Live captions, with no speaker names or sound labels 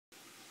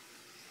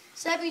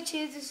What's up,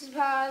 YouTube? This is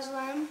Plushes,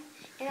 and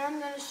I'm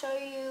going to show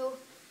you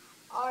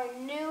our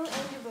new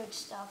Angry Bird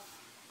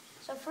stuff.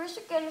 So first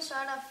we're going to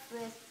start off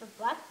with the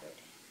blackbird.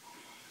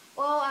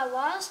 Well, I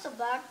lost the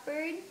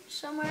blackbird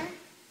somewhere,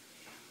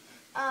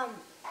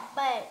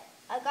 but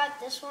I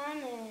got this one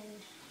and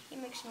he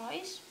makes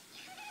noise.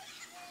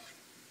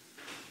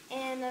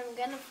 And I'm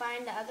going to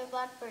find the other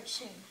blackbird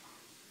soon.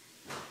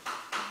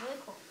 It's really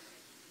cool.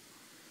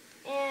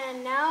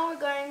 And now we're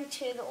going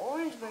to the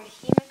orange bird.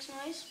 He makes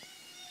noise.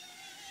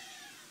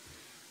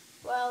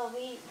 Well,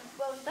 we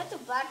got the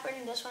blackbird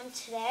in this one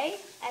today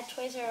at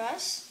Toys R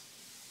Us,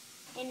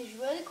 and it's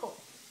really cool.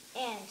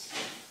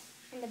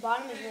 And the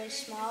bottom is really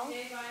small,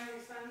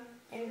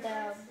 and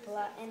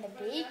the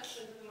beak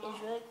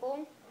is really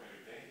cool,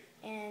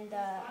 and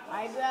the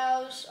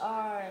eyebrows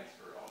are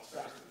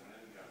red.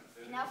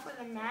 And now for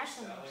the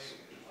mashems.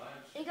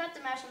 We got the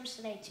mashems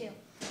today too.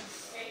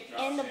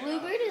 And the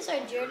bluebird is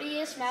our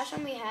dirtiest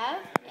mashem we have,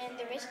 and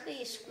they're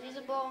basically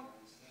squeezable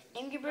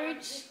Angry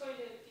Birds.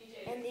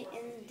 And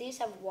these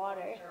have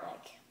water,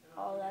 like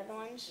all the other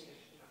ones.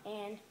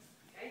 And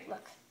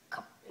look,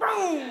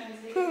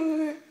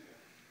 kaboom!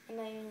 And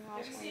then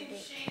also on the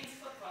beak.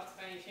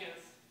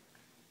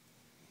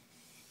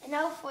 And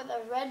now for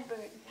the red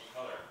bird.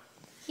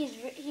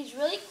 He's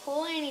really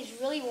cool and he's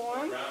really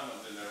warm.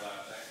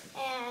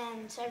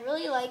 And I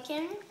really like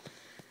him.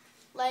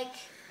 Like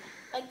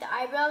the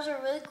eyebrows are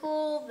really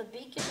cool. The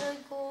beak is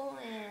really cool,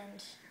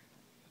 and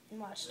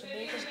watch, the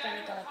beak is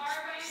gonna go like.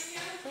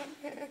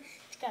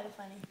 It's kind of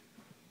funny.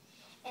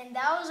 And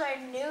that was our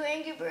new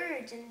Angry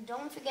Birds. And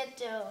don't forget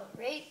to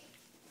rate,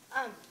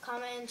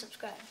 comment, and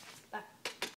subscribe.